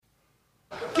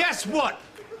guess what?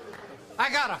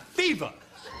 I got a fever.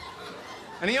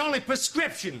 And the only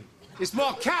prescription is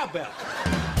more cowbell.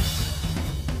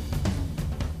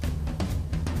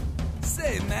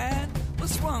 Say, man,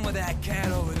 what's wrong with that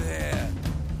cat over there?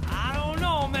 I don't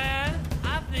know, man.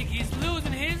 I think he's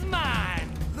losing his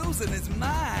mind. Losing his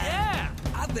mind? Yeah.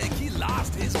 I think he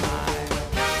lost his mind.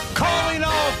 Calling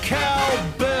all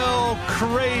cowbell,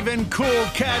 craven, cool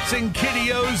cats and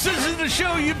kittios. This is the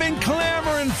show you've been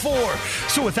clamoring for.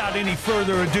 So without any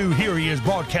further ado, here he is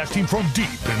broadcasting from deep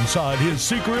inside his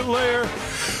secret lair.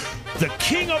 The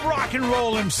king of rock and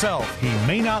roll himself. He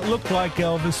may not look like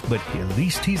Elvis, but at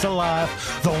least he's alive.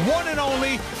 The one and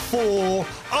only Full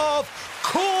of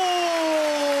Cool.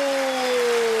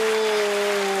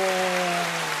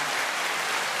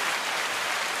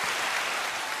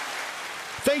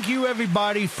 Thank you,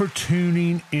 everybody, for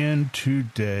tuning in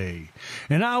today.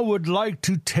 And I would like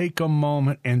to take a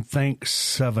moment and thank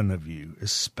 7 of you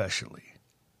especially.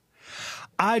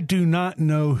 I do not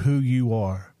know who you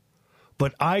are,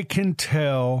 but I can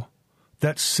tell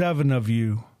that 7 of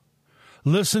you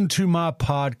listen to my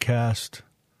podcast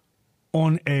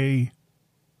on a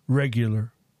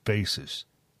regular basis.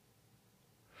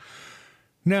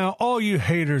 Now, all you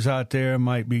haters out there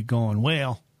might be going,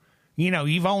 well, you know,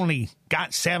 you've only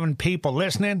got 7 people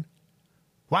listening.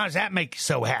 Why does that make you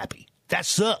so happy? That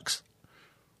sucks.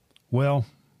 Well,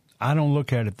 I don't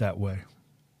look at it that way.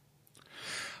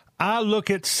 I look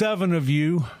at 7 of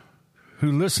you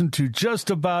who listen to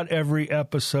just about every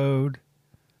episode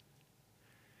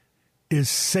is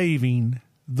saving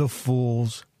the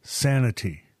fool's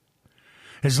sanity.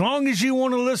 As long as you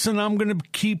want to listen, I'm going to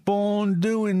keep on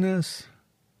doing this.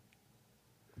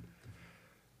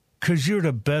 Because you're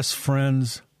the best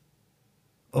friends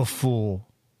a fool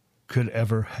could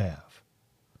ever have.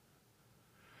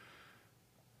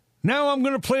 Now I'm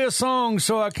going to play a song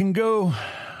so I can go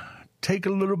take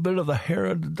a little bit of the hair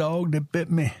of the dog that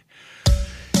bit me.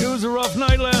 It was a rough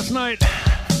night last night.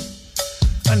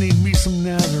 I need me some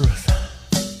Nazareth.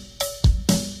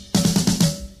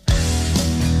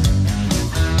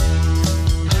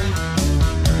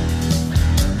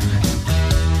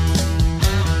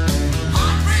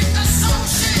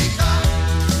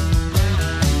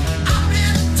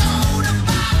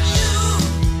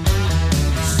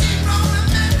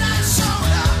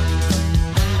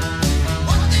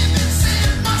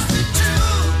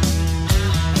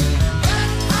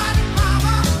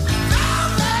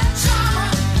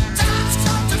 Times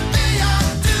come to be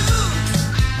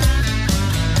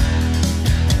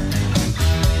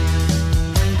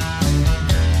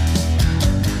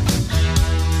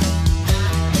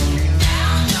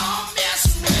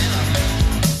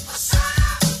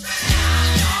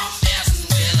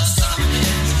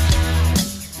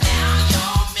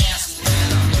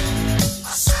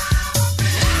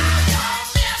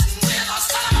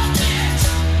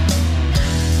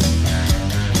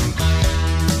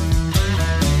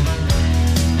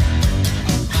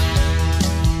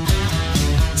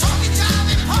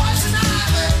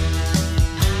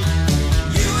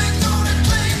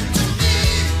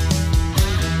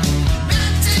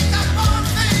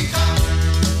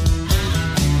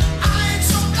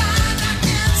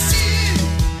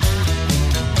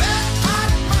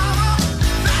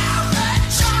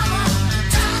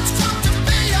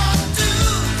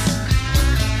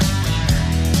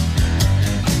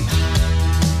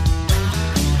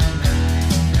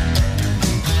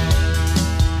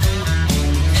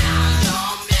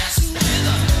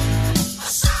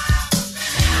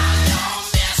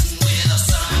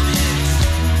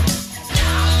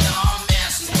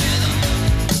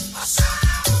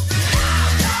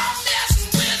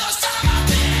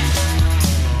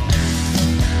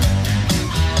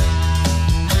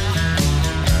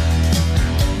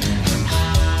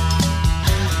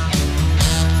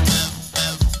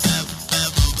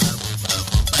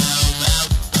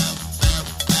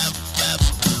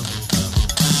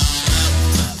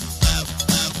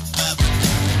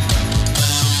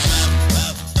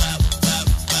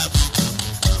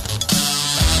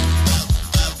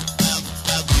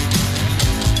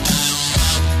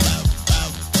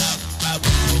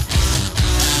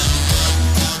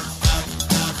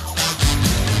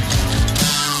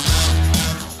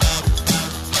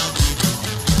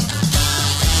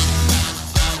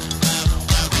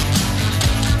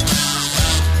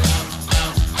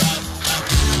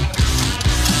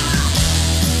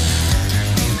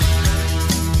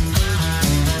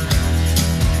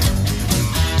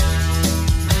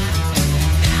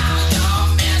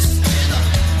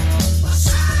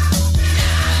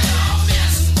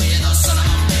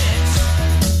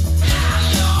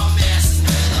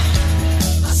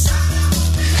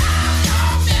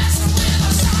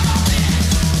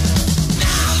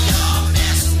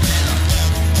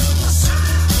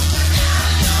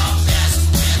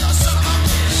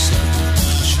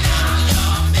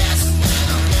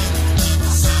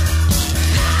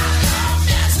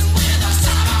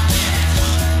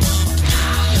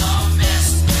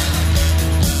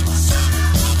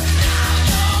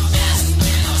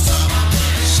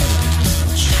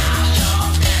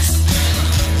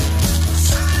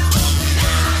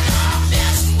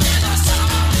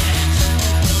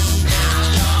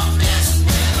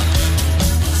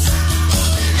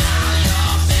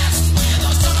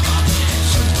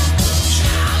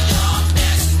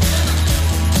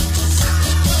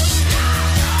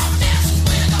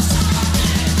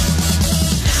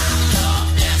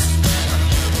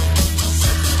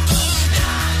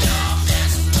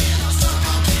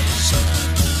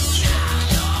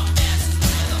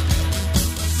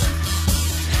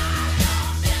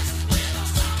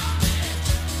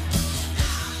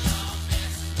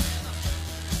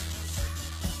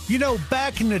You know,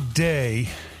 back in the day,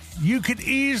 you could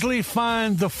easily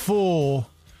find the fool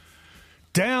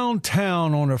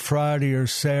downtown on a Friday or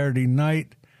Saturday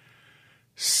night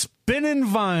spinning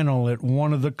vinyl at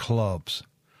one of the clubs.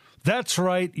 That's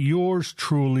right, yours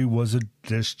truly was a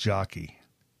disc jockey.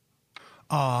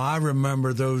 I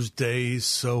remember those days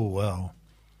so well.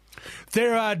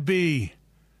 There I'd be,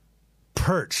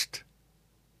 perched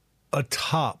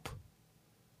atop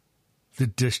the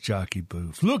disc jockey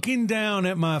booth, looking down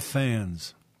at my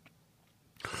fans,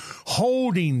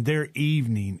 holding their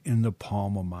evening in the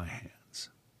palm of my hands.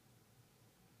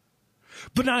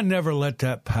 But I never let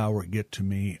that power get to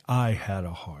me. I had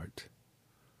a heart.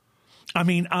 I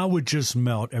mean, I would just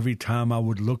melt every time I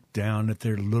would look down at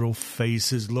their little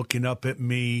faces looking up at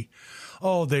me.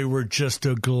 Oh, they were just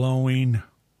a-glowing.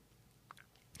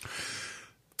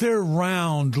 Their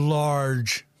round,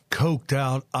 large,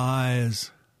 coked-out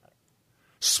eyes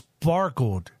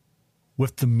sparkled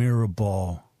with the mirror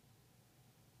ball.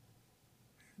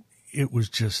 It was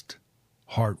just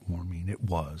heartwarming. It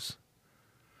was.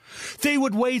 They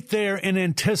would wait there in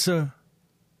anticipation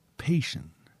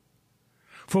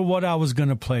for what I was going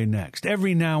to play next.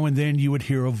 Every now and then you would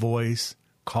hear a voice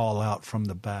call out from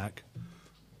the back.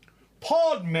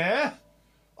 "Pardon me.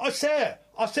 I say,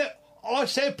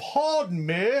 pardon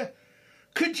me.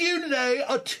 Could you lay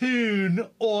a tune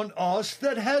on us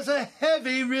that has a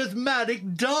heavy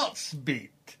rhythmic dance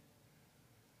beat?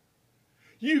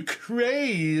 You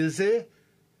crazy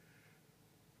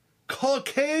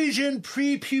Caucasian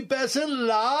prepubescent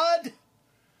lad?"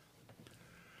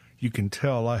 You can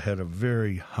tell I had a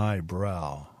very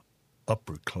highbrow,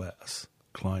 upper-class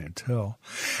clientele.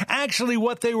 Actually,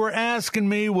 what they were asking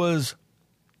me was,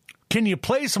 "Can you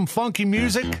play some funky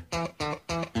music,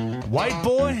 white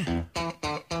boy?"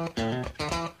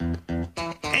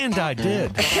 And I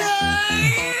did.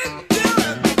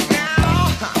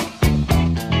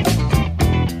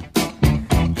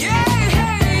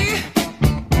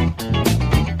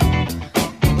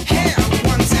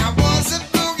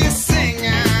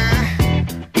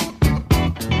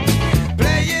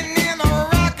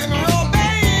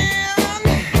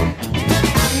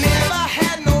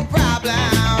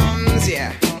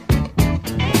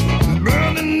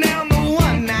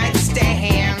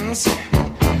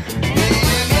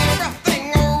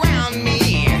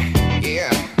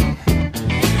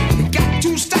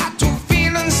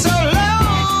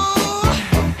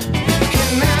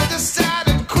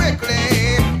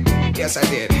 Yes, I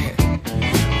did.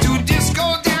 To just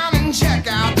go down and check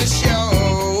out the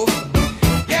show.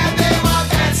 Yeah, they were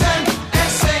dancing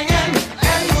and singing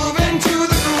and moving to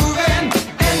the grooving.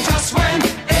 And just when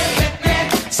it hit me,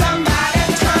 somebody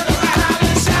turned around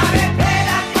and shouted, "Play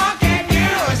that funky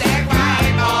music,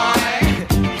 white boy.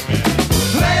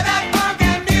 Play that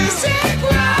funky music,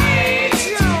 right,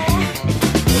 yo.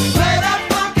 Play that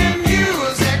funky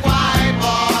music, white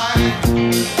boy.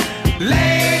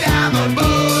 Lay down the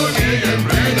boogie and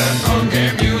play that funky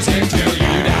music till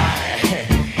you die."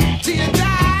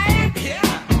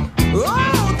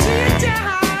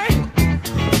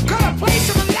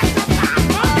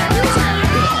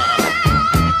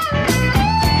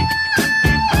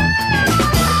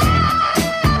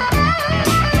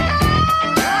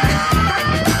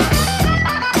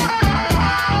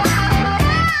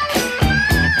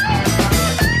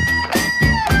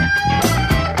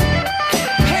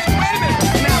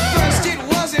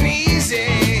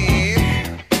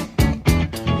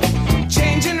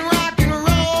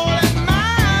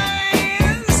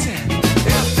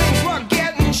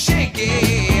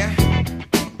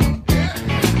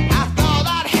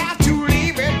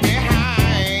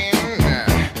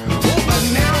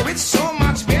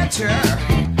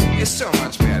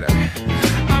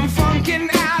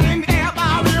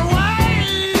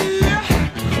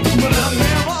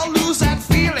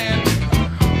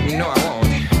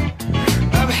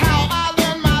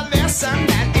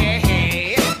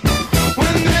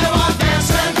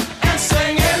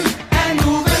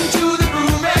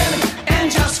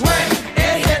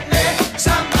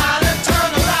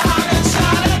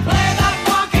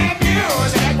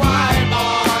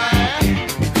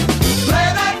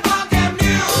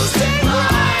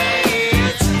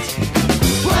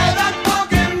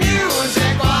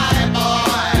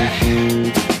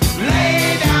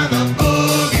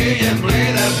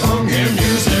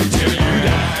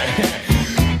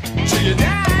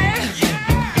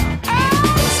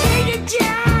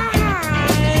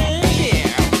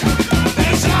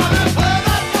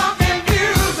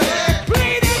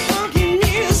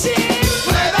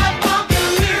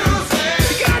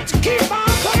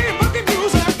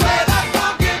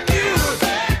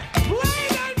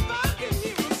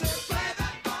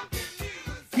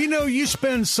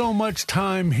 spend so much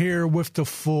time here with the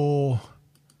fool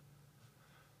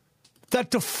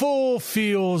that the fool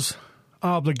feels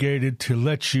obligated to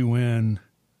let you in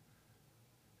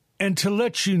and to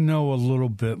let you know a little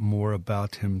bit more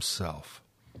about himself.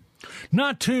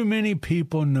 Not too many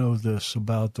people know this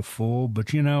about the fool,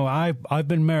 but, you know, I've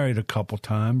been married a couple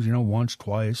times, you know, once,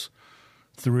 twice,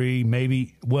 3,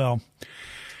 maybe. Well,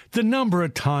 the number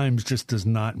of times just does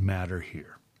not matter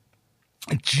here.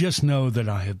 Just know that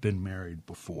I have been married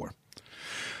before.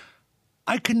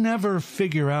 I could never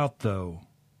figure out, though,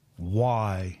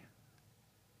 why.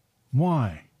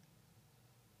 My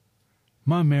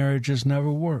marriage has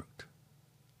never worked.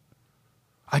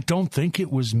 I don't think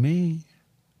it was me.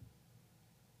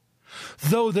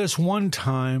 Though this one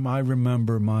time I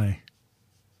remember my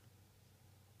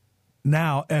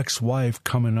now ex-wife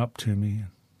coming up to me.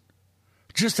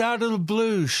 Just out of the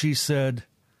blue, she said,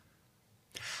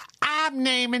 "I'm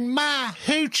naming my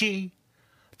hoochie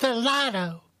the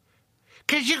Lotto,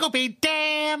 'cause you're going to be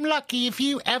damn lucky if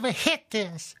you ever hit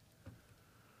this."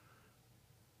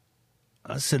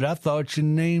 I said, "I thought you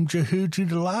named your hoochie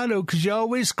the Lotto 'cause you're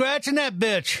always scratching that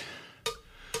bitch."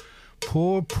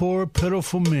 Poor, poor,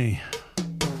 pitiful me.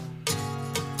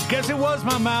 Guess it was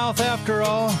my mouth after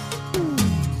all.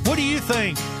 What do you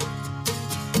think?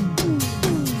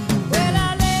 Well,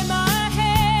 I lay my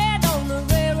head on the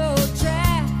railroad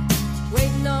track,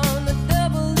 waiting on the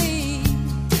double E.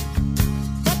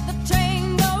 But the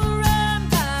train don't run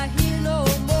by here no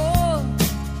more.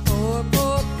 Poor,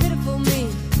 poor, pitiful me.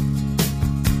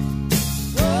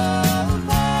 Oh,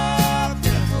 poor,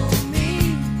 pitiful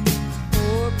me.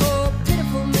 Poor, poor,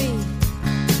 pitiful me.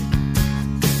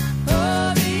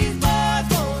 Oh, these boys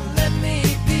won't let me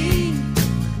be.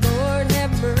 Lord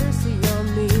have mercy on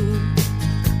me.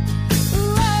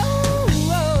 Woe,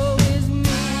 woe is me.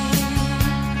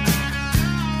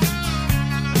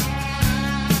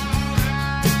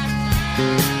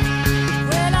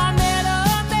 Well, I met a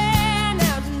man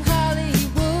out in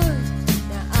Hollywood.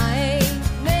 Now I ain't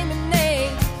naming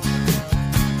names.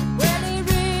 Well, he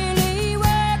really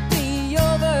worked me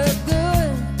over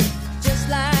good, just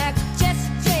like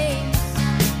Jesse James.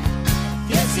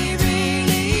 Yes, he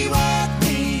really worked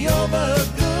me over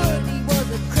good. He was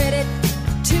a credit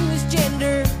to his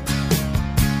gender.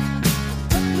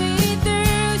 Put me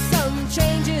through some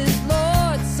changes,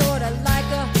 Lord, sorta like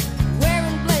a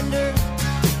wearing blender.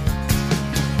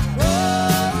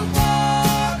 Oh,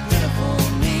 poor, pitiful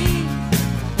me.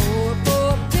 Poor,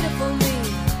 poor, pitiful me.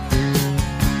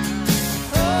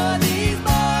 Oh, these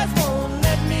boys won't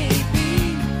let me be.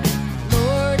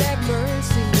 Lord have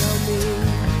mercy on me.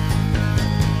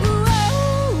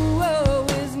 Woe, woe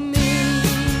is me.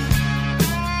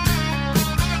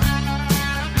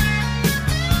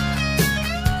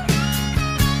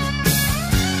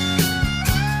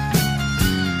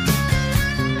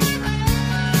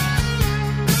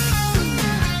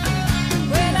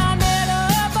 Well, I met a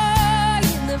boy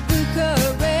in the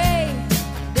Bucharest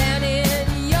down in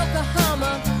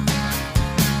Yokohama.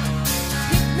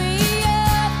 Picked me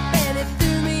up and he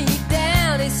threw me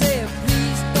down. He said,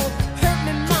 "Please don't hurt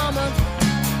me, mama."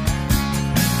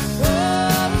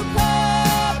 Oh,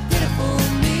 poor, pitiful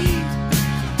me.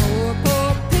 Poor, poor,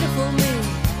 pitiful me.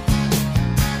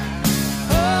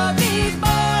 Oh, these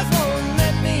boys won't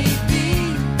let me be.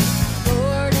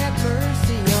 Lord have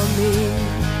mercy on me.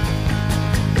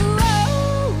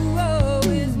 Woe, woe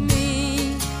is me.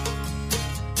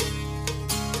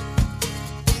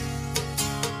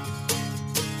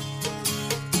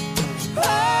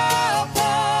 Oh,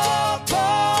 poor,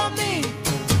 poor me.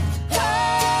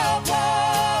 Oh,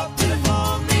 poor,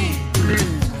 pitiful me.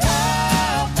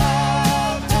 Oh, poor,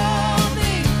 poor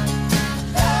me.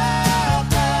 Oh,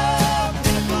 poor,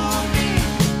 pitiful me.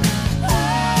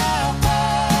 Oh,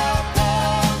 poor,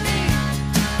 poor me.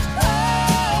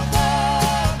 Oh,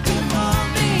 poor, pitiful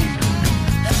me.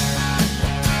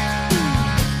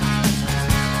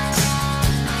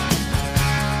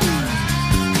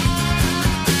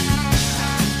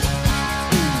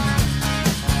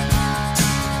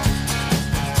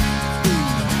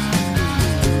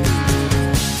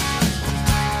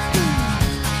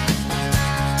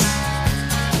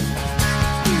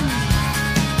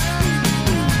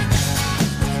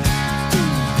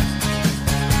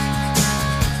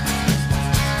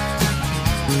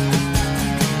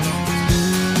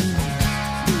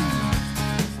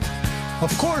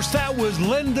 Of course, that was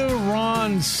Linda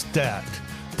Ronstadt.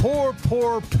 Poor,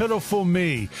 poor, pitiful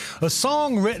me. A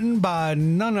song written by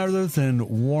none other than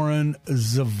Warren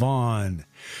Zevon.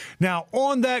 Now,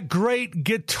 on that great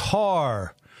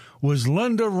guitar was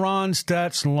Linda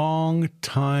Ronstadt's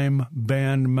longtime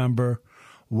band member,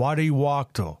 Waddy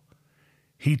Wachtel.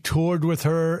 He toured with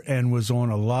her and was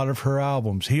on a lot of her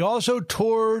albums. He also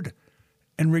toured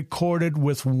and recorded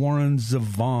with Warren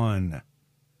Zevon,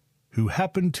 who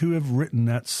happened to have written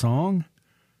that song.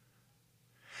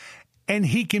 And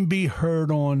he can be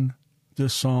heard on the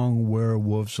song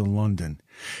Werewolves of London.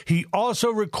 He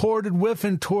also recorded with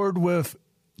and toured with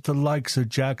the likes of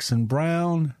Jackson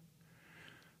Browne,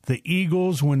 the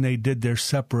Eagles when they did their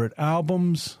separate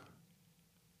albums,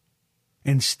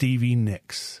 and Stevie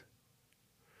Nicks.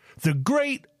 The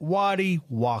great Waddy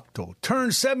Wachtel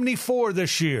turned 74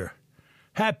 this year.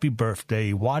 Happy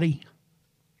birthday, Waddy.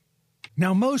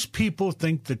 Now, most people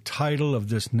think the title of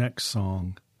this next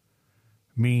song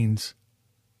means,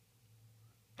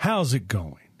 how's it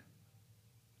going?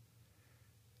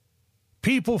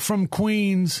 People from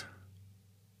Queens,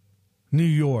 New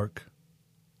York,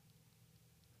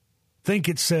 think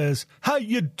it says, how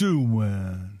you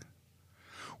doing?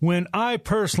 When I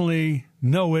personally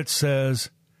know it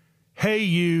says, hey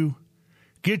you,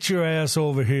 get your ass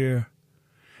over here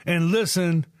and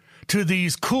listen to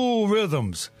these cool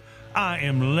rhythms I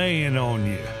am laying on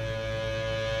you.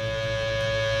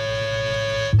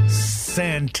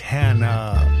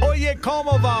 Santana. Oye,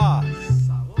 ¿cómo va?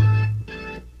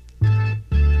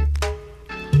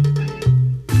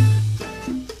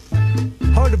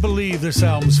 Hard to believe this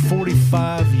album's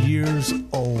 45 years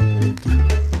old.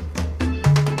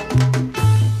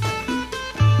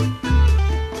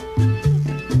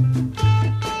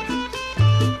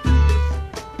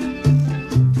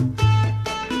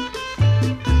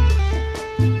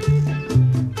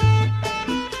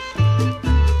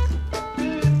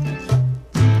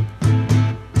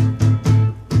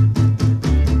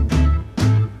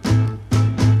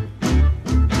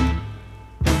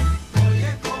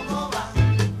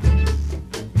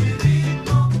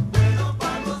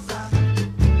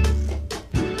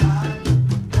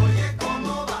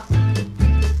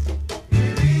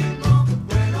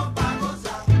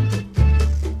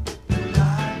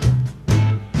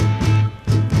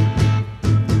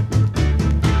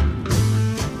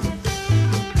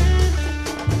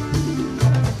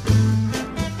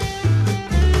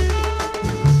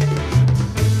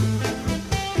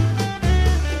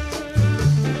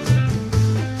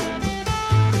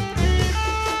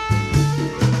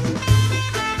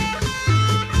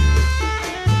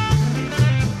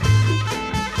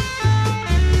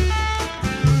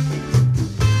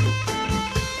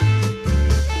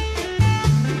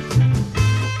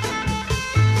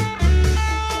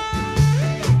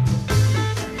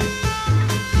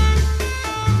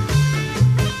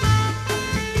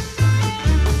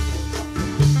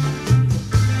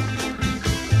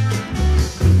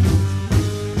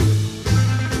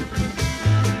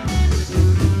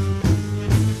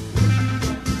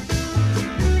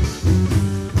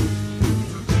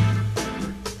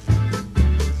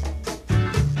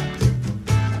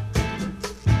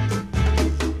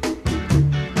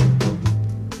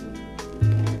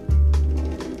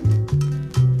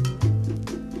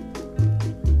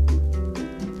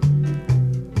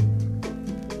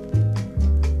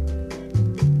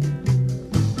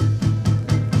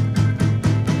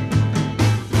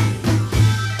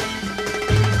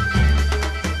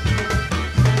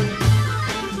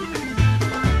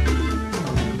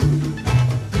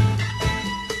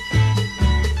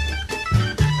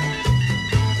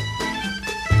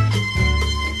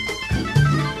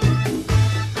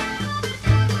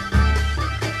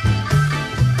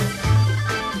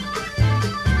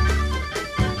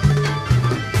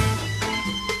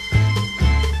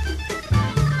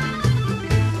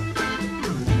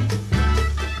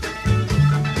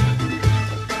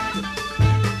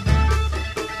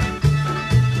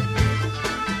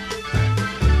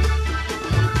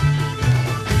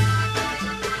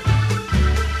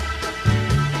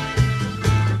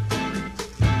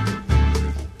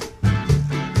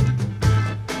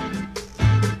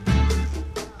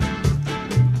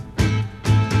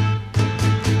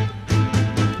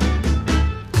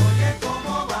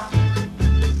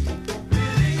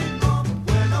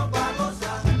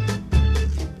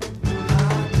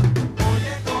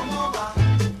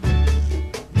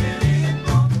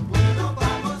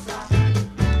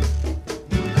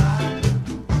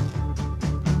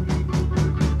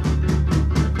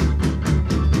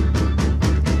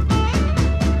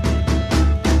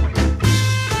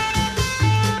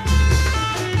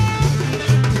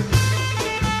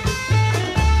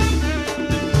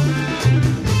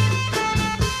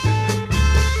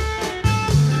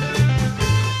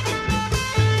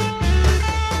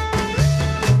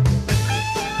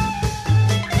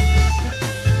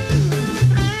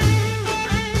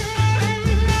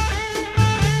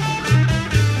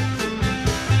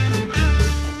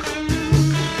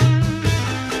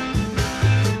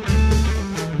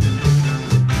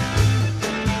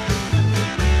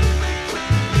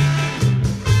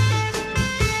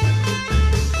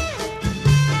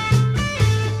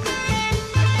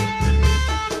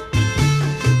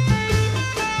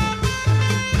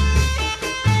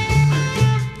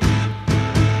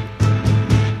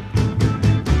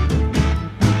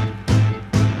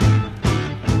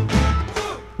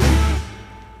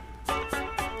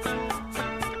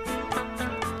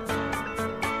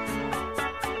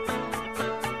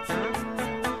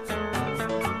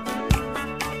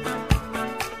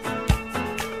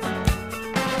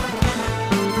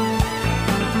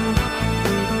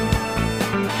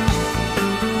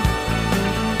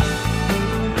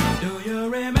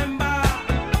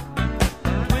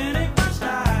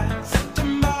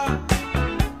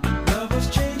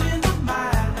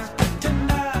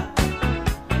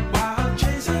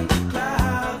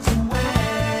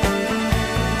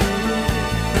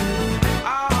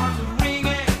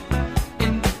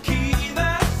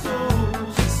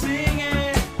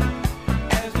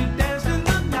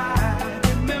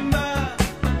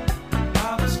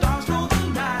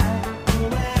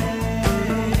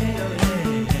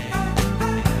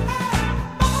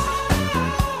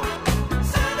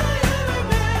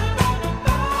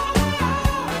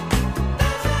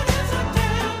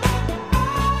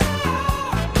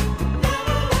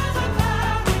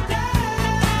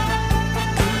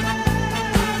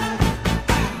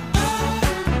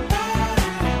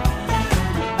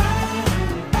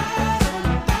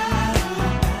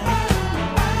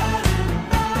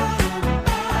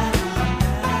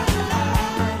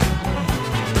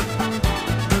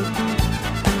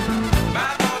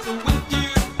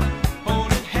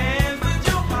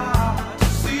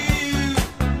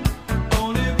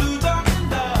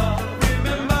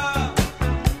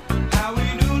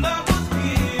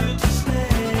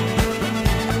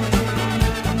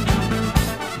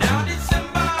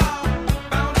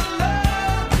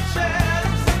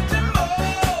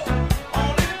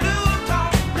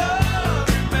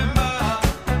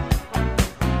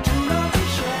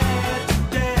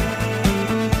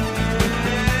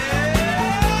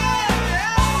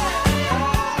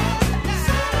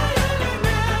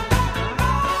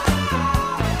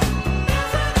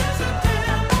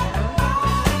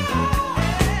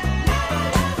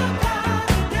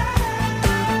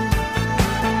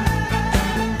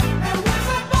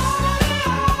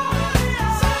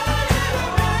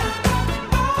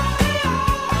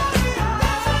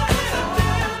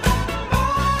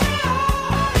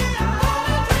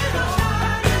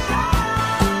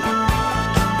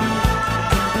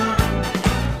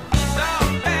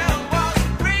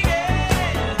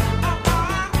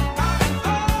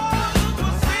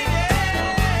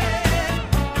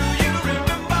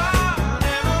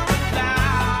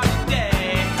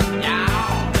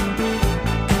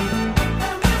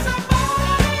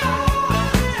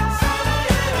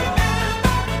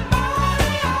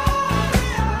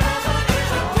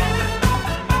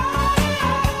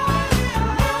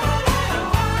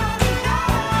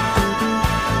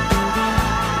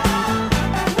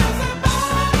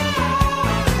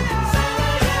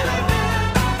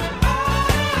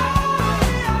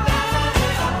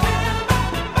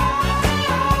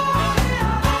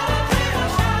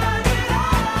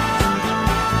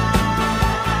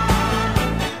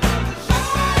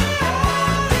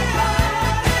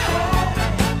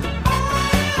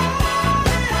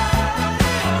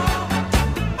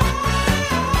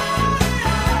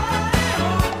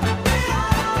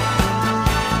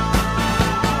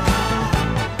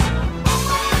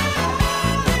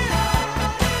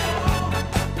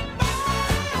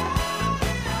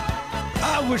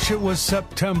 wish it was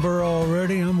September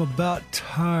already. I'm about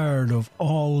tired of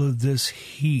all of this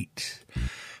heat.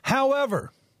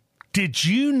 However, did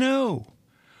you know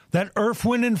that Earth,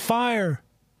 Wind, and Fire,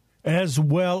 as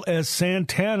well as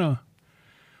Santana,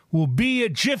 will be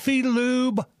at Jiffy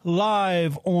Lube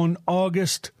live on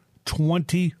August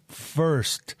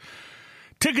 21st?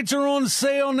 Tickets are on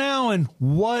sale now, and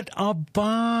what a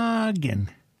bargain.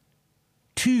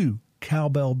 2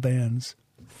 cowbell bands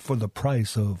for the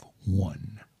price of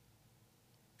 1.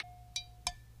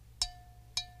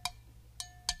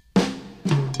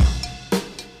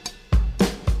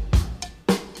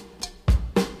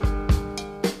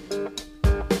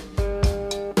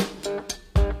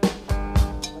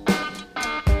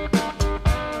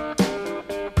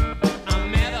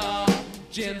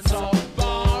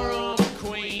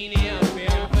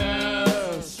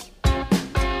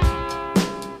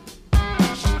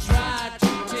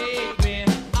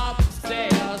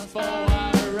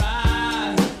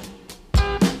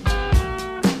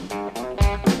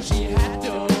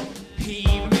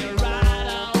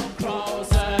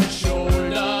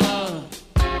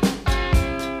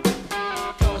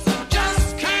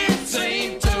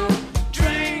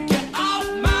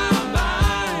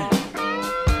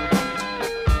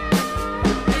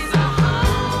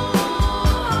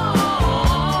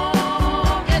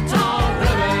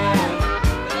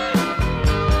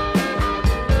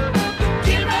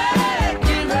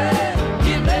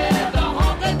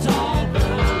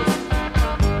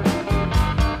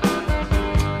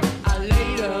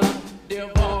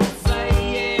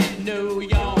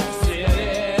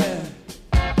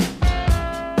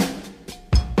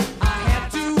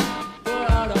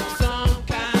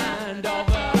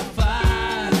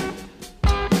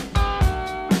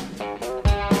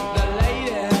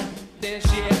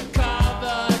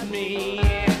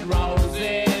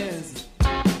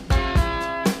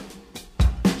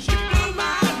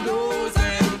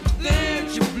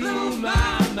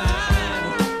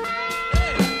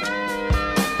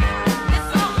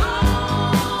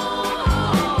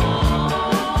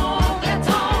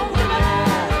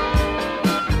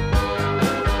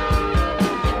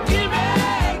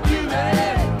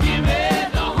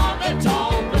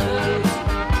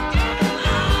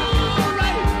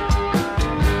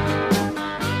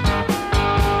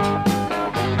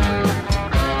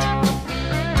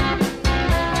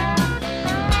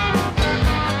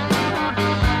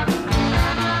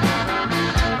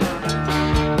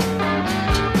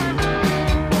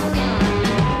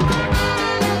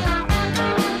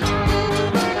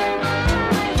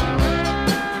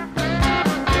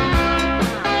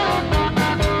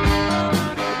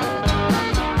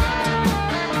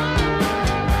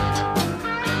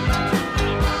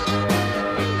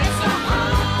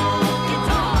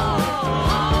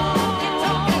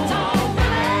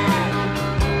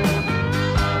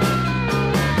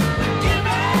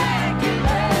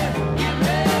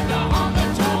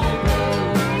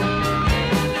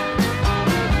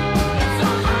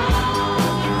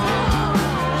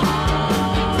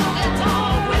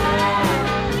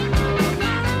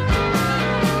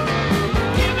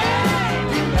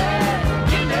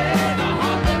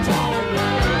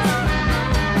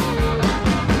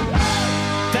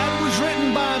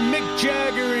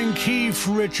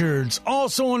 Richards.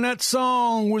 Also on that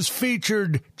song was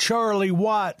featured Charlie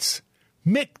Watts,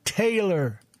 Mick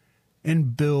Taylor,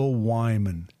 and Bill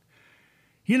Wyman.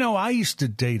 You know, I used to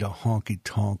date a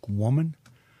honky-tonk woman.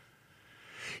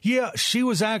 Yeah, she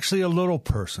was actually a little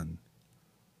person.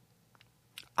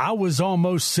 I was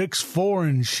almost 6'4",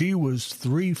 and she was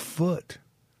 3 foot.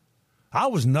 I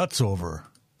was nuts over her.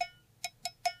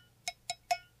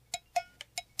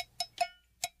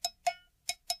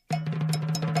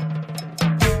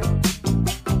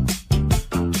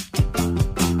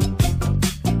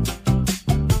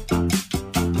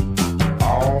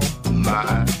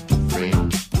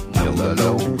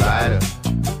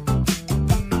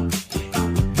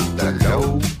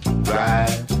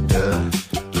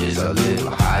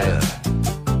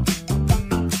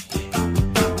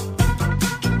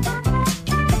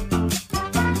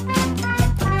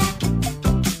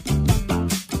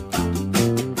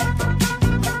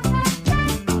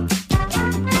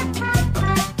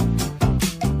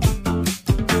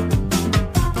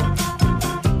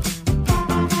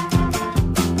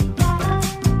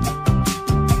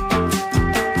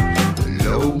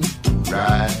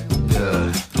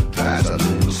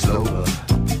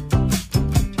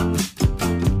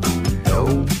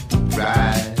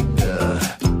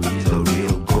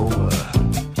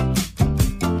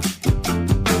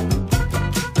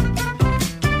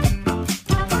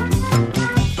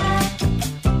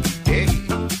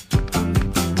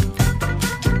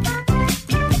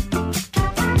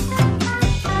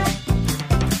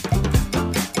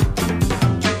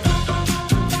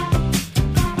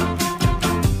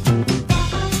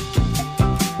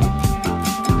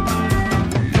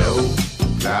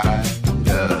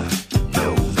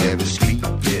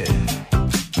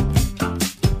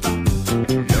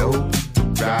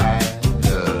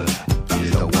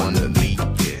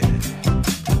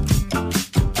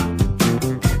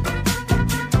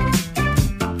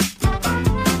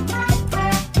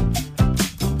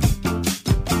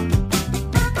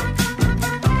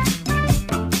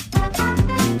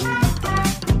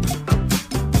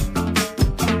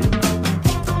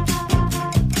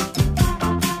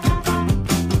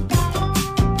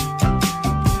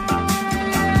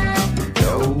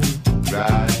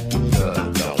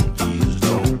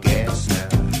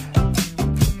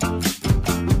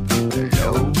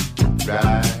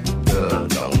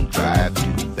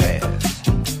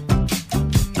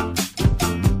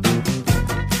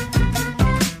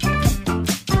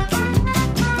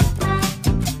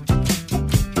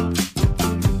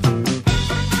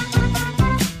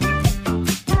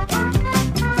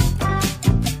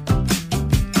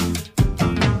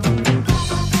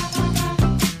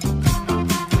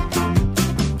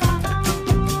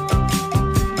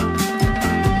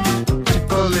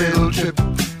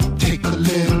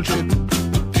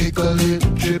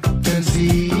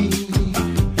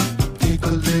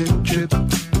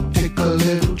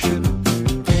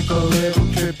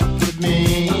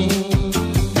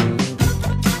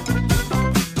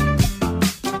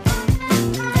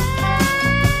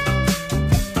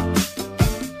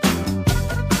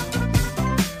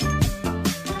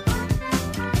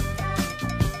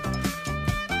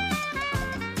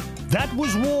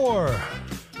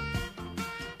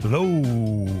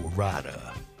 Rider.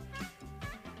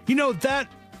 You know, that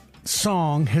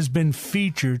song has been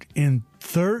featured in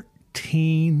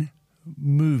 13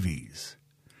 movies,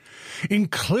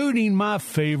 including my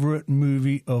favorite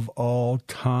movie of all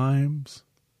times,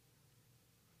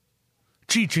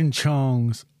 Cheech and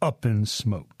Chong's Up in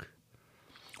Smoke.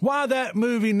 Why that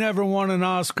movie never won an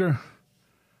Oscar,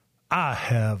 I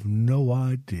have no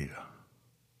idea.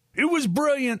 It was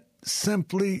brilliant,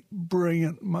 simply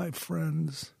brilliant, my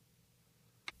friends.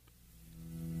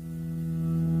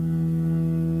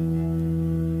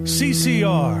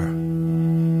 CCR,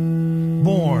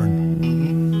 born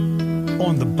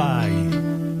on the bayou.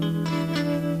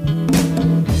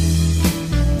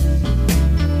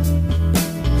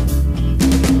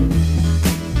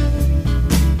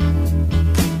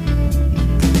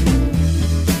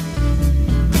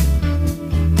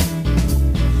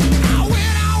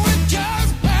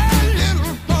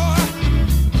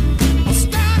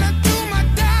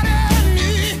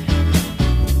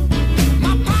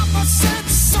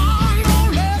 Son,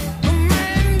 don't let the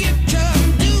man get you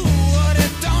and do what he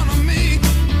done to me.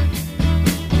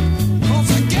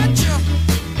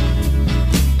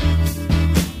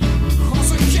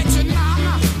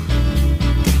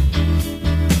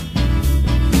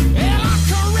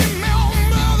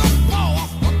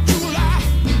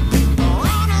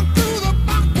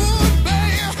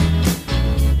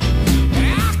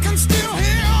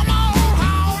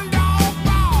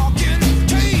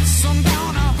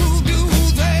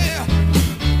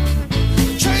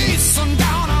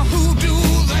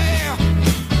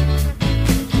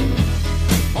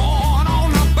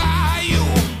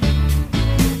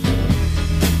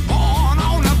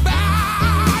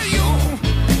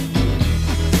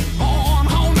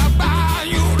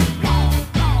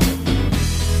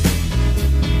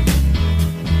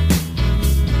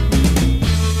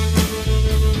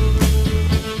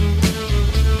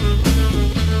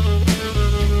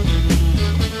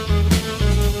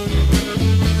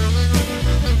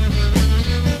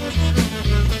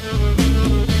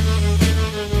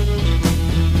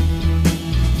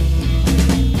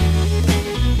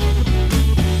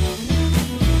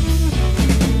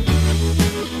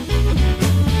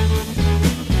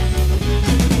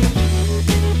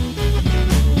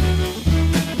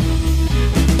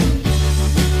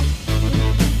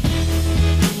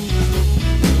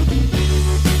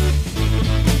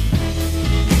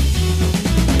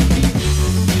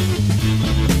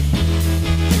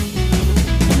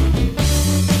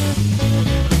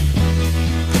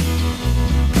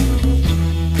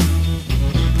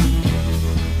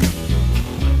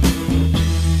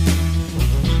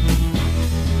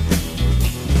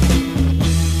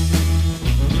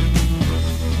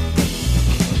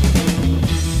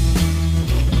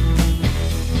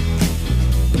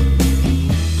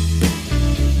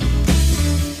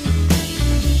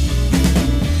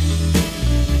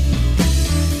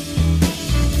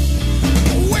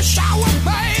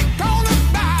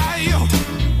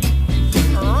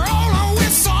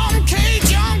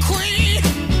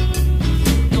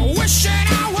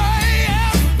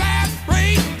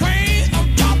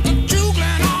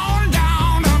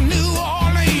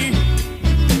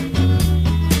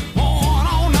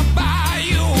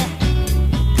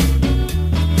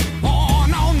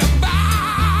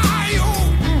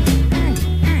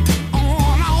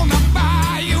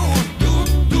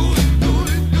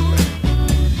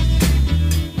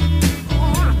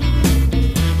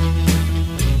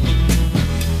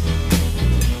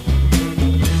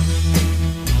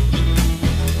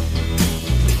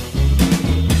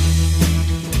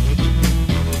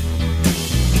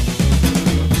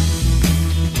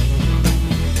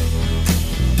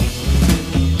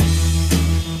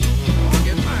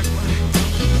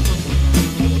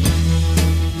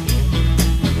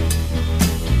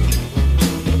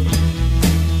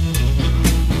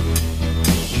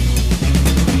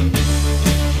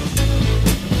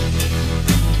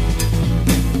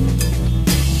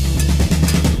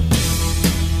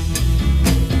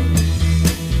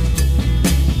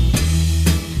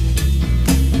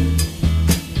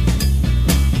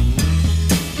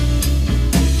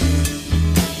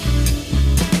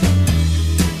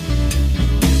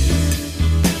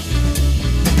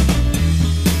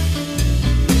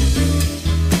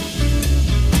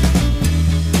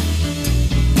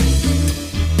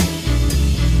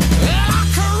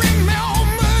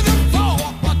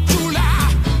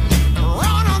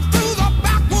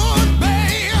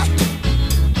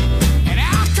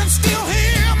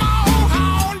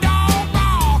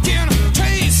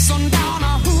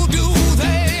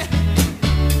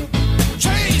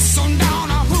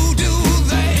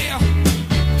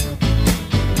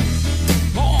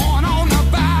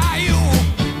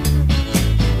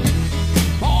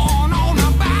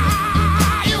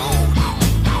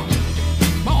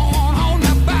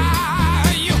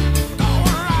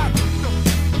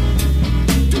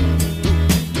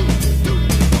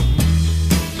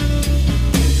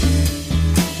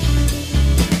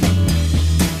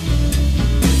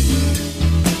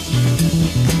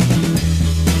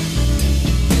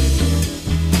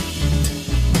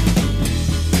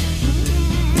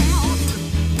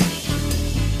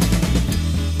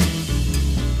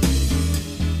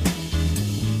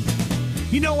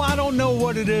 I don't know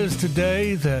what it is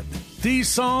today that these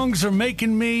songs are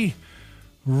making me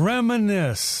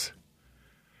reminisce.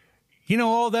 You know,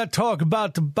 all that talk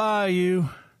about the bayou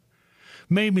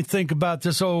made me think about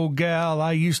this old gal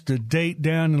I used to date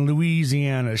down in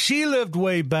Louisiana. She lived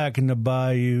way back in the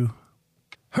bayou.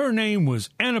 Her name was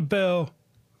Annabelle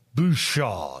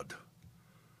Bouchard.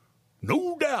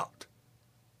 No doubt.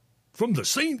 From the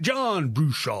St. John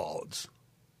Bouchards.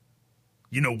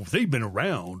 You know, they've been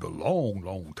around a long,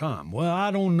 long time. Well,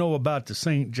 I don't know about the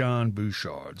St. John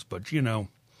Bouchards, but, you know,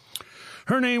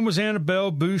 her name was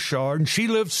Annabelle Bouchard, and she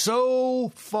lived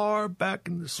so far back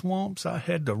in the swamps, I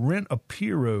had to rent a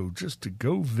pirogue just to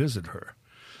go visit her.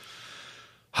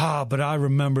 But I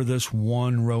remember this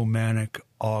one romantic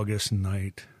August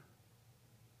night.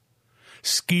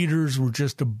 Skeeters were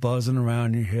just a-buzzing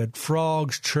around your head,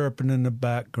 frogs chirping in the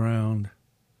background.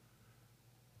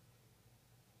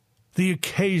 The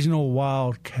occasional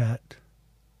wildcat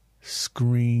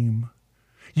scream.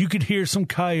 You could hear some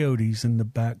coyotes in the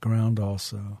background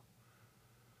also.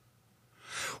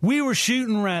 We were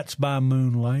shooting rats by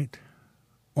moonlight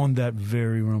on that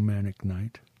very romantic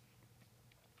night.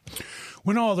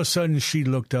 When all of a sudden she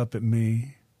looked up at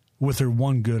me with her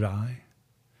one good eye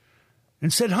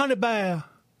and said, "Honey Bear,"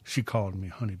 she called me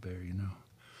Honey Bear, you know.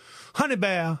 "Honey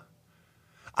Bear,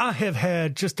 I have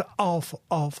had just an awful,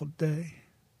 awful day.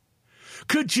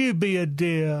 Could you be a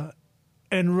dear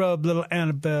and rub little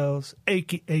Annabelle's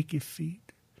achy, achy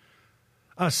feet?"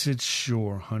 I said,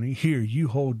 "Sure, honey. Here, you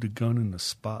hold the gun in the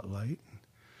spotlight.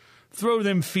 Throw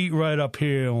them feet right up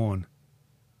here on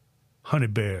Honey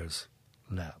Bear's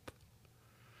lap."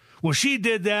 Well, she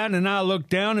did that, and I looked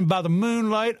down, and by the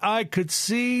moonlight, I could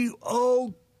see,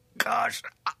 oh, gosh,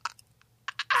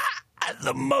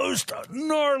 the most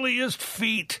gnarliest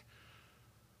feet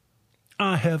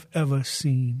I have ever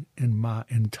seen in my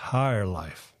entire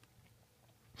life.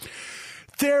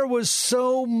 There was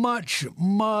so much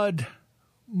mud,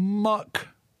 muck,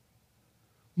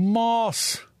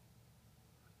 moss,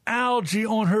 algae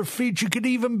on her feet, you could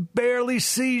even barely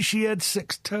see she had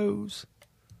 6 toes.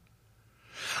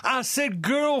 I said,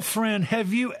 "Girlfriend,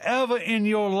 have you ever in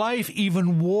your life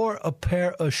even wore a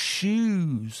pair of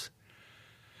shoes?"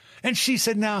 And she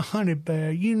said, "Now, Honey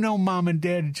Bear, you know Mom and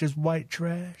Dad are just white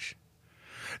trash.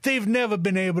 They've never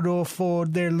been able to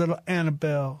afford their little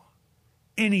Annabelle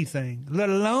anything, let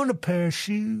alone a pair of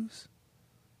shoes."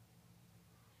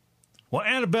 Well,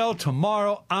 Annabelle,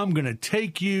 tomorrow I'm going to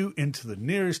take you into the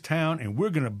nearest town and we're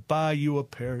going to buy you a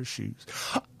pair of shoes.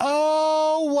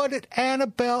 Oh, what did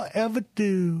Annabelle ever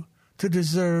do to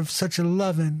deserve such a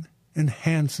loving and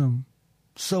handsome,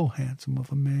 so handsome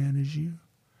of a man as you?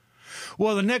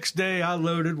 Well, the next day I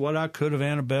loaded what I could of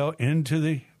Annabelle into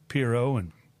the pirogue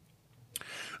and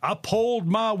I poled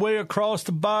my way across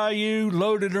the bayou,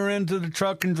 loaded her into the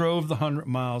truck, and drove the 100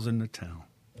 miles into town.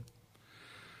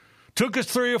 Took us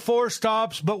 3 or 4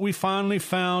 stops, but we finally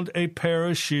found a pair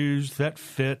of shoes that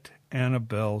fit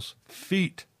Annabelle's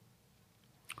feet.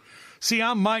 See,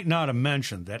 I might not have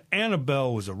mentioned that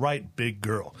Annabelle was a right big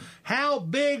girl. How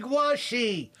big was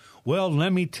she? Well,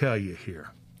 let me tell you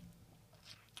here.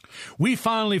 We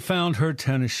finally found her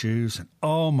tennis shoes, and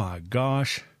oh my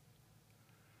gosh,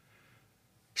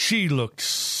 she looked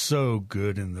so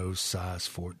good in those size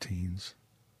 14s.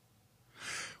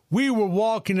 We were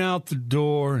walking out the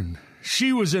door, and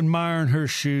she was admiring her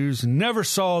shoes and never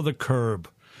saw the curb.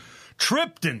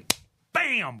 Tripped and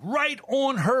bam, right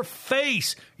on her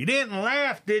face. You didn't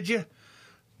laugh, did you?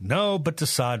 No, but the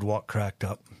sidewalk cracked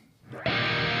up.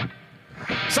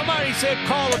 Somebody said,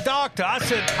 "Call a doctor." I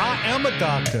said, "I am a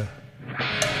doctor."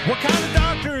 "What kind of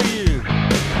doctor are you?"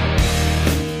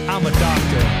 "I'm a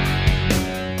doctor.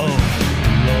 Oh,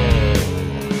 Lord.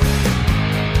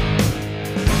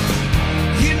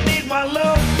 You need my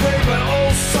love, baby,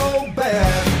 oh so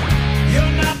bad.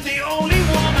 You're not the only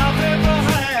one I've ever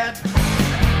had.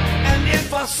 And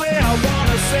if I say I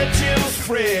wanna set you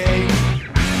free,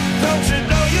 don't you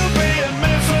know you'll be in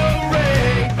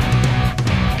misery?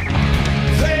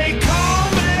 They call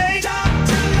me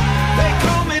Dr. Love. They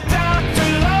call me Dr.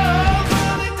 Love.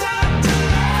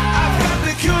 I've got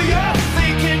the cure you're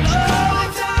thinking of.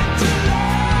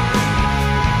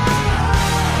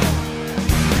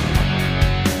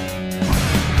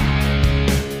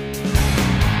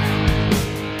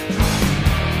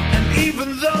 Even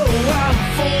though I'm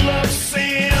full of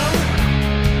sin,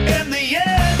 in the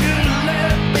end you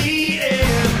let me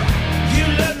in.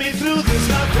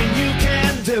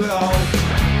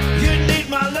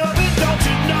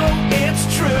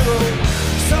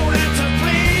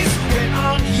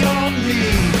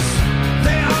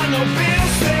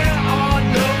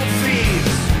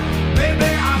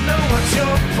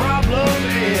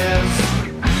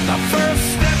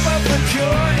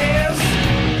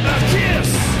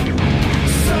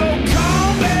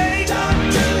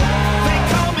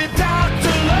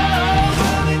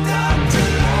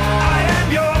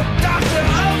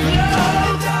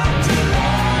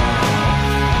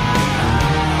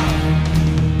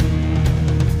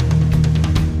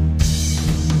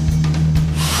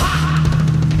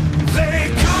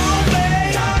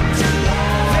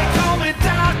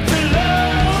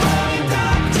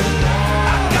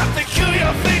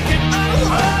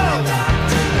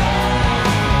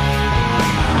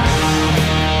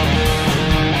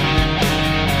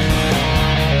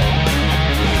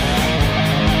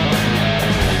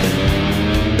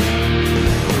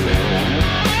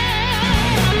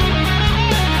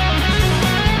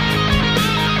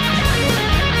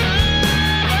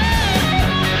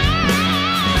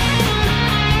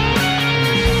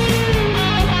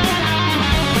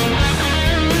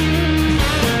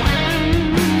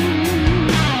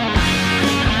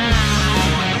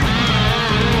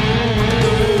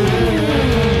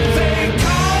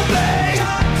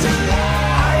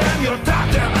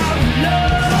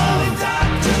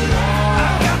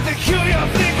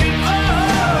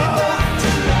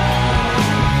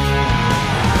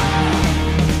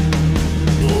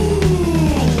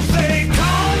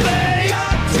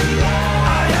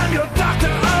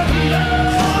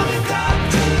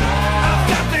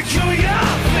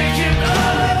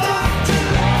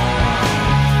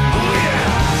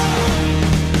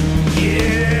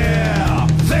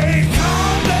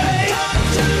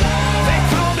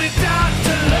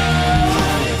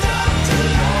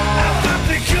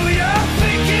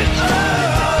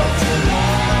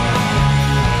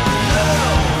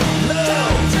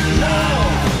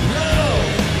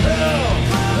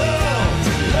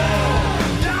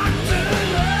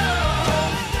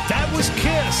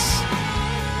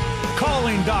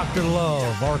 I'm Dr.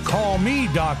 Love, or call me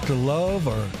Dr. Love,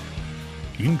 or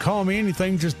you can call me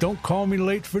anything, just don't call me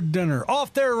late for dinner.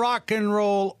 Off their Rock and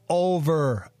Roll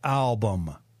Over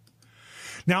album.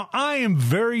 Now, I am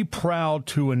very proud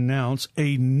to announce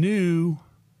a new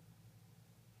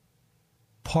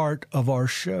part of our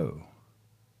show.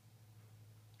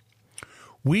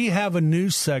 We have a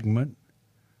new segment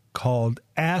called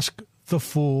Ask the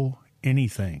Fool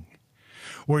Anything,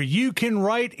 where you can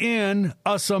write in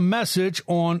us a message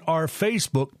on our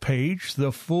Facebook page,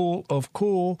 The Fool of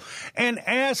Cool, and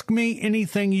ask me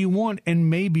anything you want, and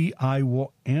maybe I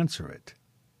will answer it.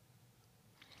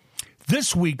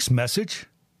 This week's message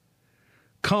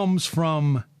comes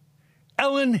from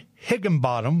Ellen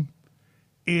Higginbottom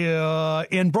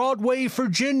in Broadway,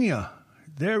 Virginia.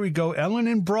 There we go, Ellen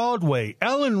in Broadway.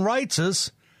 Ellen writes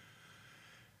us,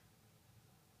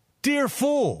 Dear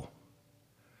Fool,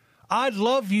 I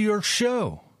love your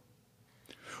show,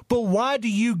 but why do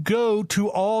you go to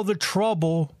all the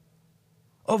trouble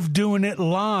of doing it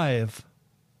live?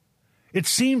 It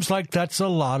seems like that's a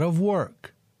lot of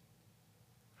work.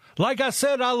 Like I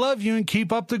said, I love you and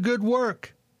keep up the good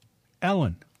work.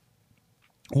 Ellen.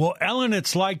 Well, Ellen,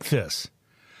 it's like this.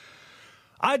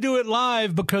 I do it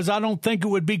live because I don't think it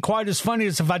would be quite as funny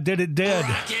as if I did it dead.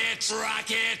 Rockets,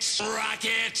 rockets,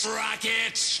 rockets,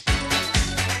 rockets.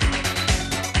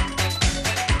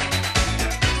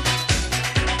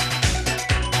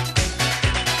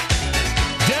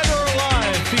 Dead or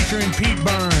Alive featuring Pete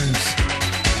Burns.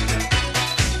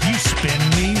 You spin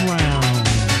me round.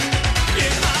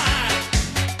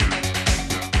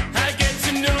 I get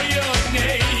to know your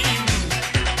name.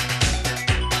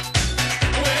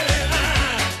 Well,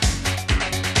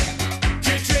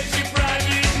 can trace your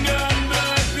private number,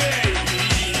 baby.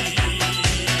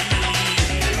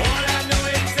 All I know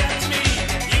is that's me.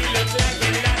 You look like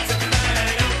you lots of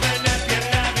fun. Open up your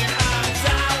loving arms. I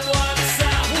want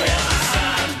some.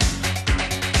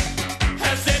 I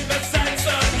set my sights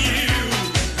on you.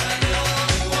 I know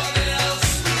what else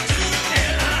to do.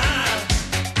 And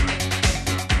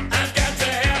I've got to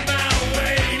have my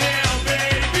way now,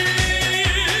 baby.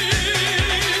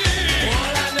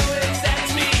 All I know is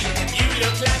that's me. You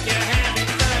look like you're having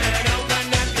fun.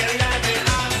 Open up your loving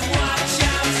arms. Watch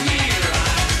out, here I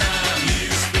come. You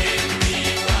spin me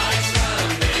right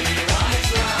round, baby, right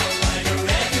round like a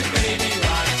record, baby,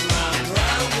 right round,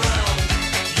 round, round.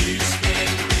 You spin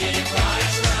me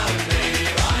right round, baby,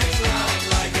 right round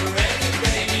like a record,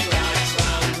 baby, right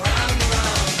round, round,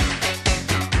 round.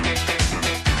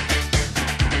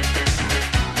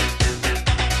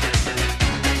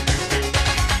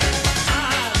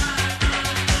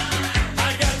 I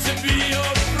got to be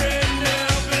your friend now,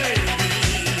 baby.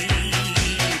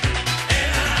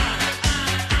 And I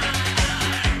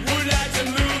would like to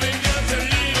move in just a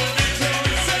little bit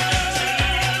closer.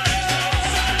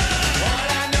 All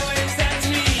I know is that's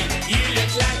me. You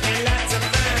look like you're lots of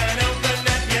fun. Open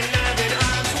up your loving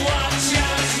arms. Watch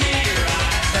out, here I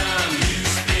come. You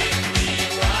spin me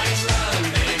right round,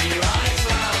 baby, right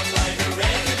round like a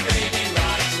record, baby,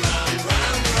 right round,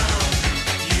 round, round.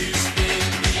 You spin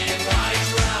me right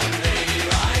round, baby,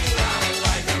 right round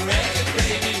like a record,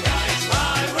 baby, right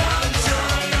round, round,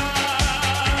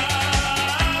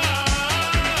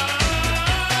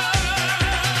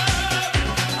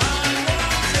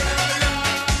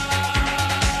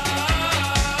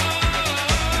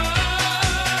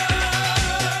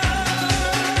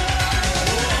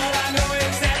 All I know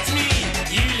is that's me.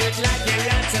 You look like you're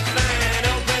lots of fun.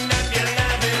 Open up your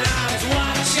loving arms.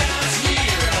 Watch out,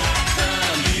 here I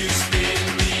come. You spin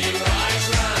me right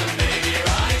round, baby,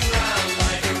 right round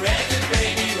like a record,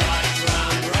 baby, right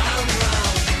round, round,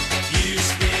 round. You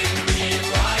spin me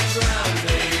right round,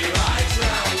 baby, right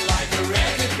round like a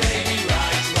record, baby,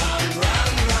 right round,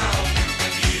 round, round.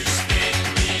 You spin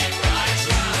me right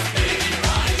round, baby,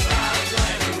 right round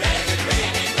like a record,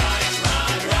 baby, right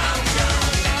round, round,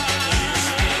 round. You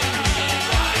spin me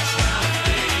right round,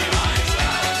 baby, right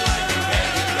round like a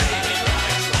record, baby,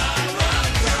 right round,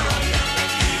 round, round.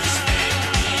 You spin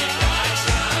me right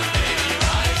round, baby,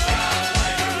 right round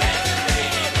like a record,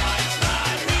 baby, right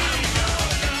round,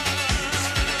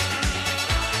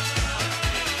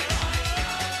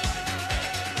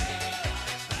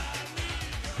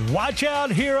 Watch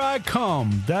out, here I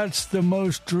come. That's the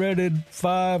most dreaded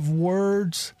 5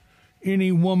 words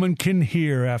any woman can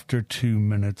hear after 2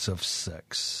 minutes of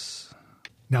sex.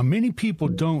 Now, many people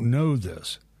don't know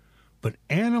this, but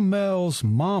Anna Mel's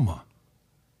mama,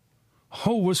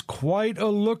 was quite a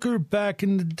looker back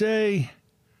in the day.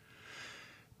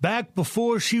 Back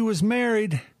before she was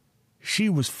married, she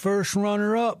was first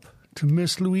runner-up to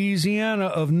Miss Louisiana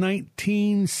of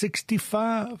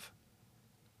 1965.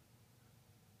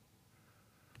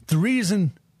 the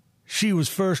reason she was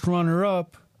first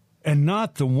runner-up and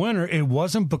not the winner, it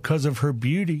wasn't because of her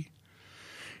beauty.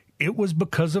 It was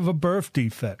because of a birth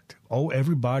defect. Oh,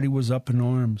 everybody was up in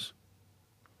arms.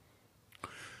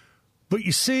 But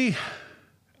you see,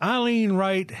 Eileen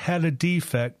Wright had a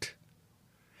defect,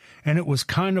 and it was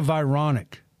kind of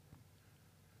ironic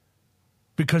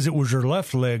because it was her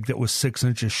left leg that was 6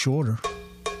 inches shorter.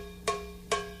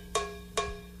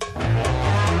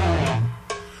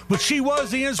 But she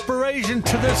was the inspiration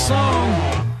to this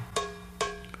song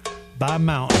by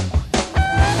Mountain.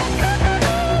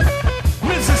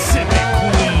 Mississippi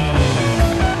Queen.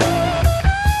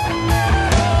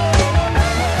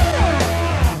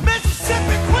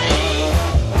 Mississippi Queen,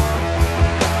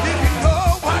 if you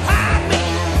know what I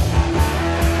mean.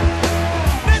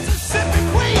 Mississippi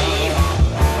Queen,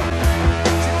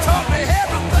 she taught me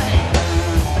everything.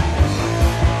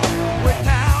 Went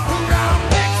down around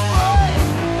Vicksburg,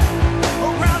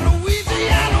 around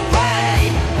Louisiana way.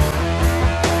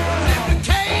 Lived a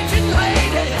Cajun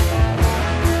lady,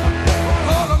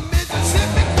 called her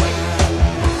Mississippi Queen.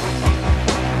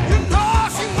 You know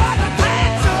she was a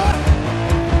dancer.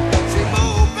 She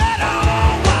moved better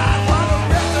all while the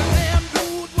rest of them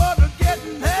dudes wasn't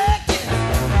getting naked.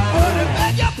 But I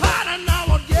beg your pardon, I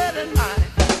was getting mine.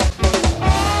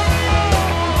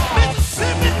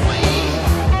 Mississippi Queen,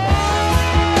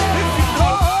 if you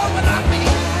know what I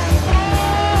mean.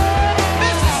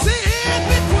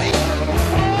 Mississippi Queen,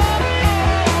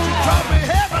 she taught me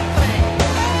everything.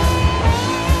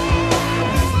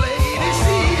 This lady,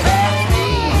 she asked me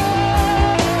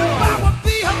if I would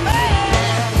be her man.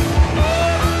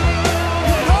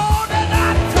 You know that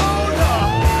I told her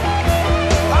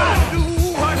I do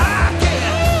what I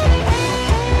can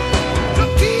to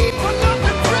keep her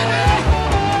looking pretty.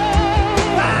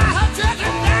 Buy her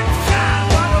jacket and shine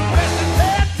while the rest of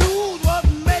their dudes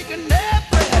wasn't making their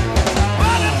bread.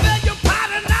 But I beg your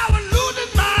pardon, I was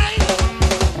losing mine.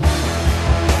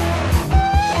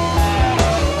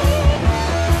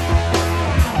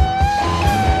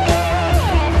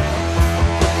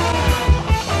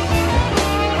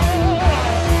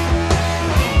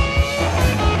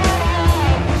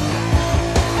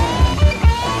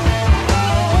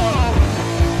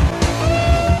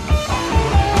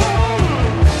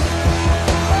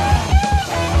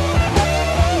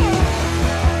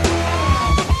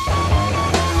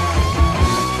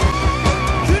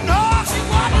 You know she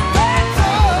was a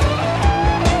dancer.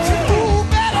 She moved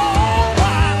better all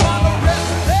while the rest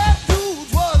of their dudes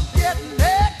was getting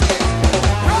naked.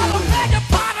 Brother, beg your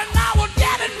pardon, I was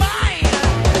getting mine.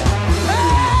 Hey,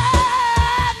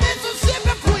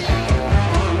 Mississippi Queen.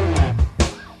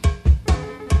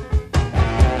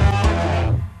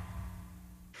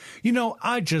 You know,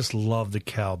 I just love the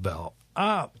cowbell.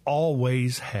 I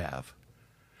always have.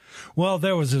 Well,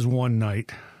 there was this one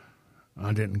night.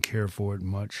 I didn't care for it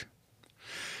much.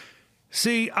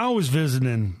 See, I was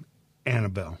visiting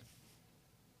Annabelle.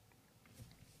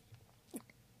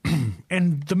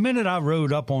 And the minute I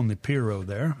rode up on the piero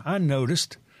there, I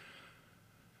noticed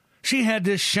she had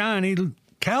this shiny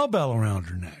cowbell around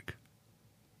her neck.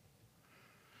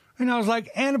 And I was like,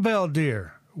 Annabelle,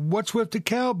 dear, what's with the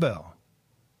cowbell?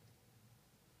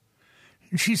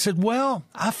 And she said, well,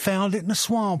 I found it in the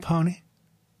swamp, honey.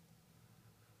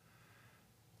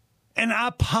 And I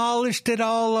polished it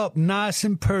all up nice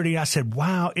and pretty. I said,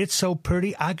 wow, it's so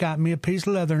pretty. I got me a piece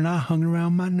of leather and I hung it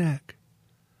around my neck.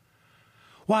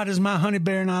 Why does my honey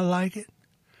bear not like it?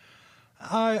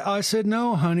 I said,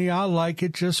 no, honey, I like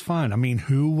it just fine. I mean,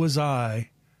 who was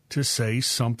I to say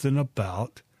something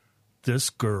about this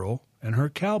girl and her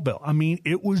cowbell? I mean,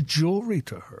 it was jewelry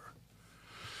to her.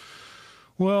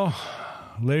 Well,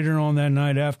 later on that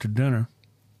night after dinner,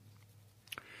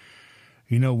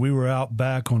 you know, we were out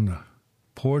back on the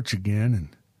porch again, and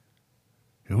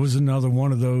it was another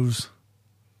one of those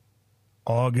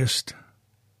August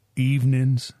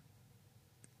evenings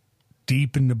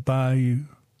deep in the bayou.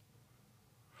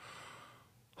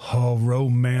 Oh,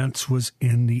 romance was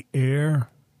in the air.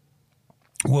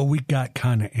 Well, we got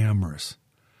kind of amorous.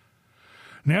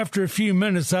 And after a few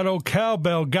minutes, that old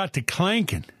cowbell got to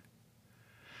clanking.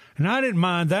 And I didn't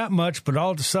mind that much, but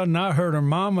all of a sudden I heard her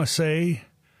mama say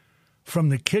from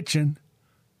the kitchen,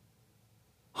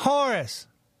 Horace,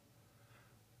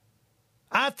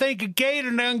 I think a gator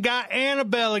done got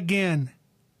Annabelle again.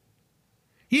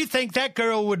 You think that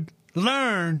girl would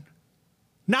learn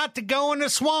not to go in the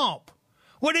swamp?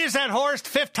 What is that, Horace,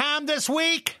 the 5th time this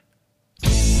week?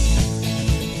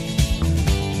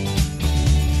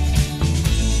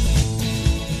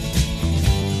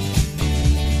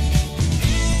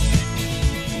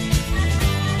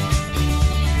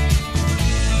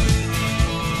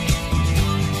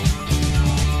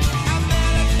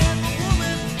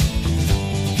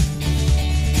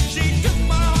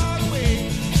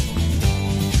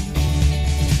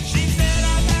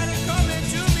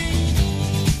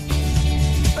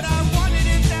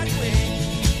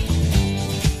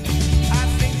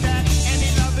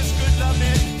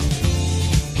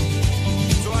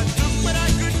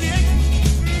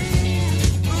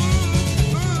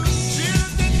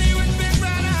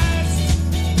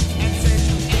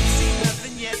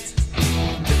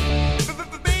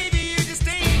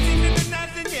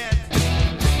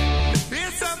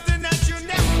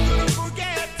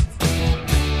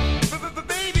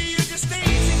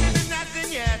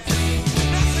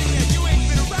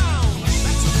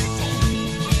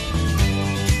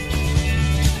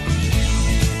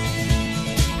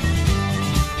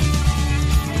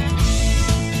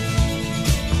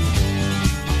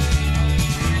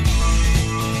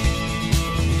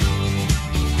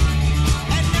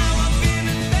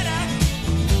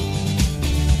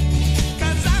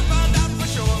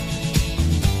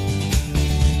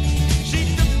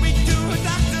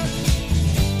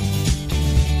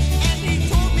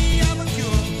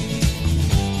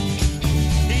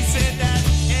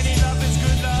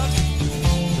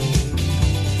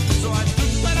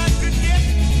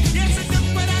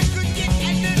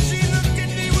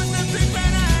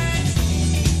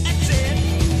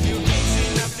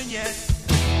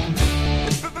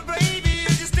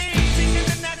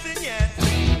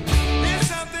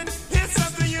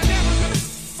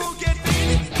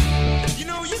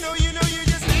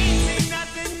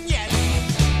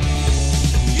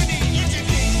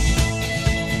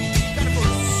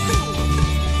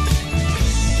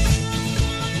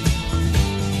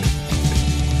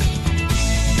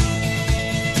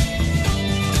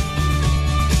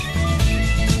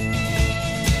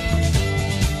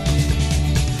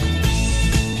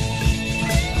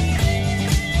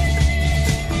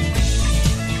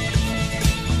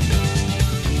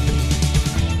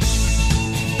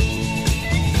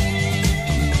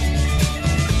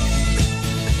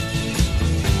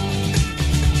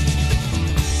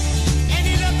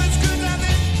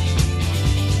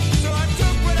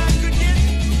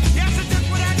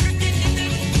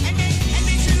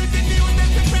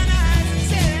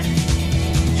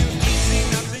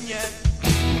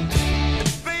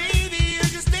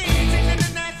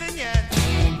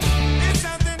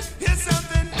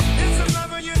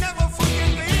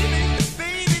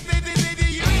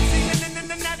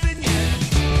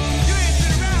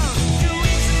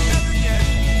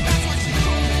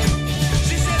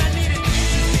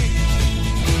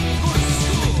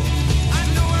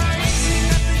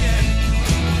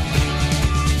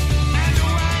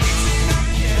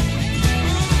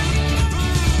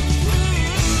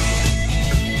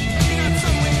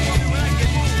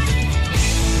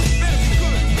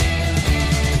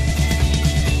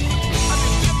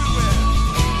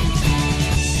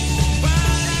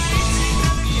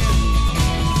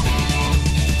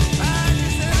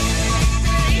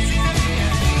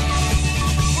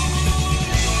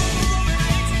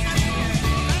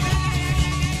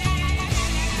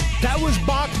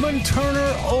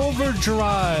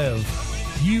 Overdrive.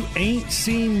 You Ain't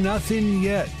Seen Nothing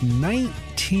Yet.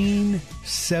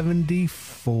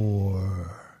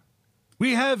 1974.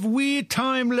 We have wee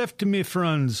time left, me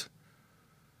friends.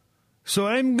 So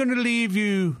I'm going to leave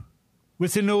you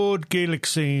with an old Gaelic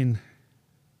saying.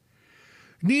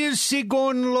 Níl si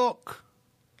gon luck.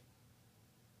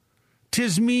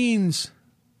 'Tis means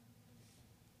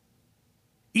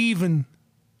even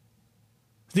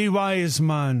the wise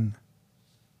man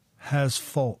has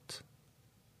fault.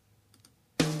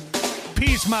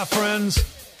 Peace, my friends.